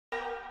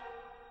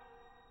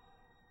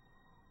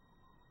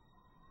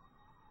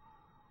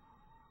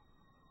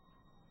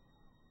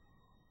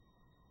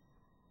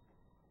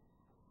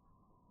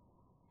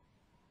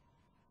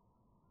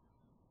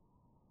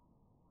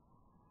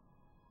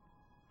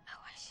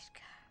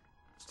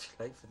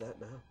late for that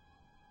now.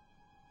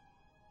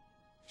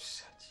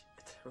 Such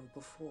a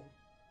terrible fall.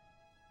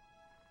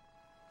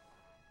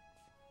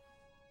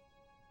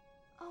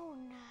 Oh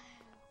no.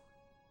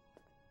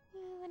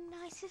 We were the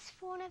nicest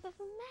fawn I've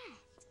ever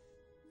met.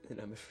 And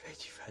I'm afraid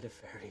you've had a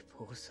very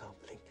poor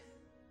sampling.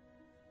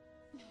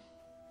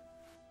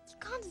 You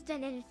can't have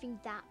done anything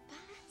that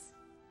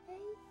bad,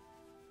 eh?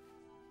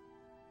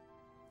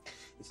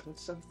 It's not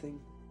something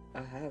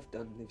I have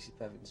done, Lucy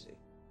Pevensey.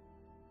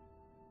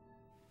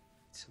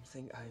 It's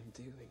something I am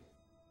doing.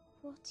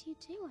 What are you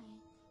doing?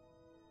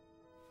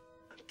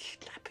 I'm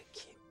kidnapping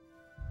you.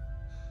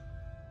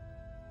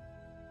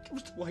 It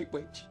was the White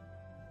Witch.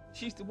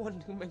 She's the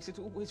one who makes it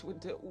always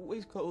winter,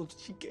 always cold.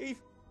 She gave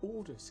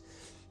orders.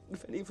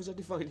 If any of us had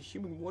to find a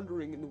human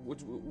wandering in the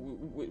woods,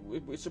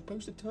 we're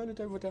supposed to turn it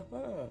over to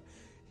her.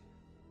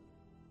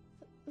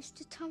 But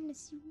Mr.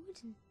 Thomas, you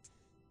wouldn't.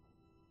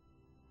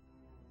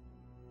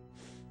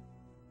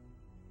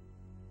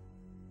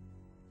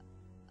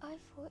 I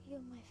thought you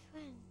were my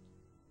friend.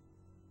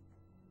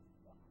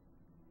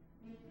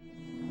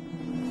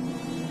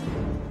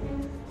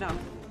 Now,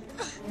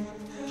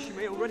 she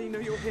may already know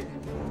you're here.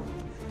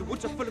 The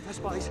woods are full of her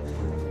spies.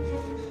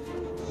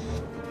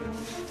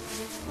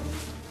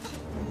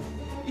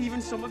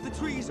 Even some of the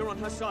trees are on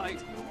her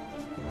side.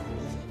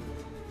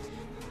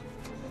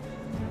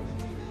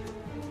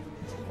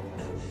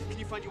 Can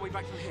you find your way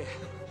back from here?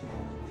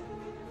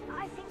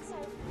 I think so.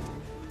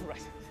 All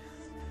right.